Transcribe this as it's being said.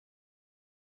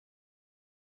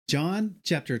John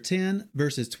chapter 10,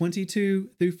 verses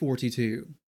 22 through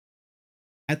 42.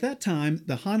 At that time,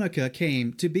 the Hanukkah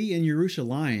came to be in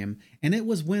Jerusalem, and it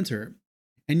was winter.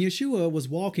 And Yeshua was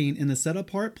walking in the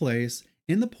set-apart place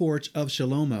in the porch of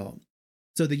Shalomo.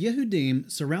 So the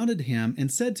Yehudim surrounded him and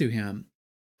said to him,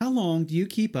 "How long do you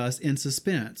keep us in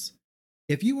suspense?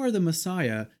 If you are the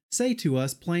Messiah, say to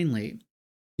us plainly."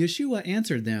 Yeshua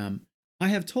answered them, "I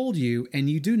have told you, and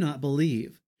you do not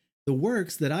believe. The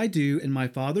works that I do in my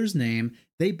Father's name,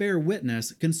 they bear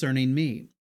witness concerning me.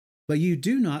 But you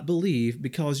do not believe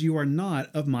because you are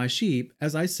not of my sheep,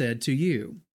 as I said to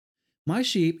you. My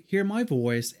sheep hear my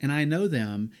voice, and I know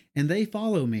them, and they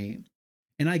follow me.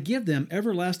 And I give them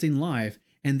everlasting life,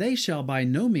 and they shall by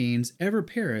no means ever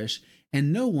perish,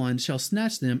 and no one shall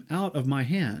snatch them out of my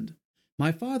hand.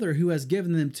 My Father who has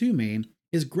given them to me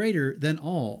is greater than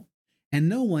all, and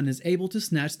no one is able to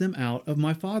snatch them out of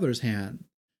my Father's hand.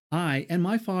 I and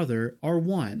my Father are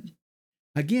one."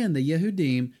 Again the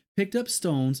Yehudim picked up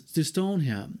stones to stone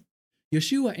him.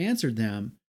 Yeshua answered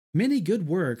them, "Many good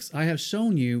works I have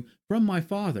shown you from my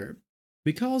Father.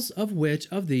 Because of which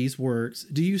of these works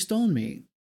do you stone me?"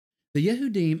 The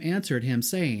Yehudim answered him,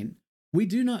 saying, "We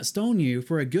do not stone you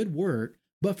for a good work,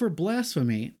 but for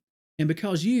blasphemy, and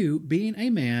because you, being a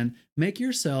man, make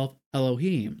yourself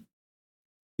Elohim."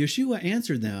 Yeshua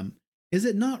answered them, "Is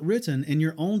it not written in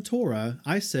your own Torah,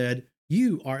 I said,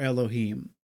 you are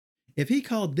Elohim?" If he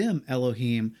called them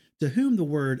Elohim, to whom the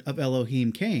word of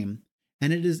Elohim came,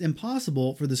 and it is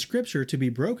impossible for the scripture to be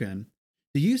broken,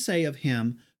 do you say of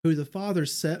him who the Father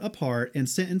set apart and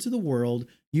sent into the world,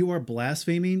 "You are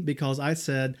blaspheming because I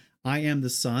said, I am the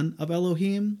Son of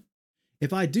Elohim"?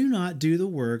 If I do not do the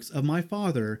works of my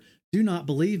Father, do not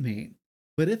believe me.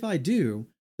 But if I do,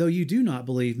 though you do not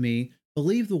believe me,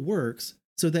 believe the works,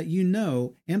 so that you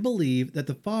know and believe that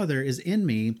the Father is in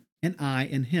me and I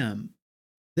in him.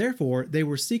 Therefore they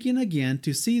were seeking again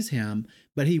to seize him,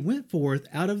 but he went forth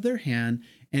out of their hand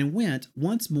and went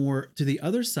once more to the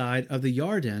other side of the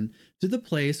Yarden, to the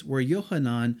place where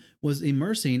Yohanan was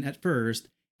immersing at first,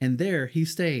 and there he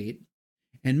stayed.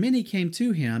 And many came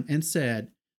to him and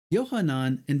said,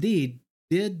 "Yohanan indeed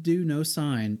did do no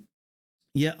sign,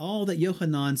 yet all that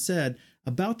Yohanan said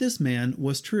about this man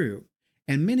was true,"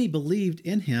 and many believed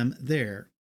in him there.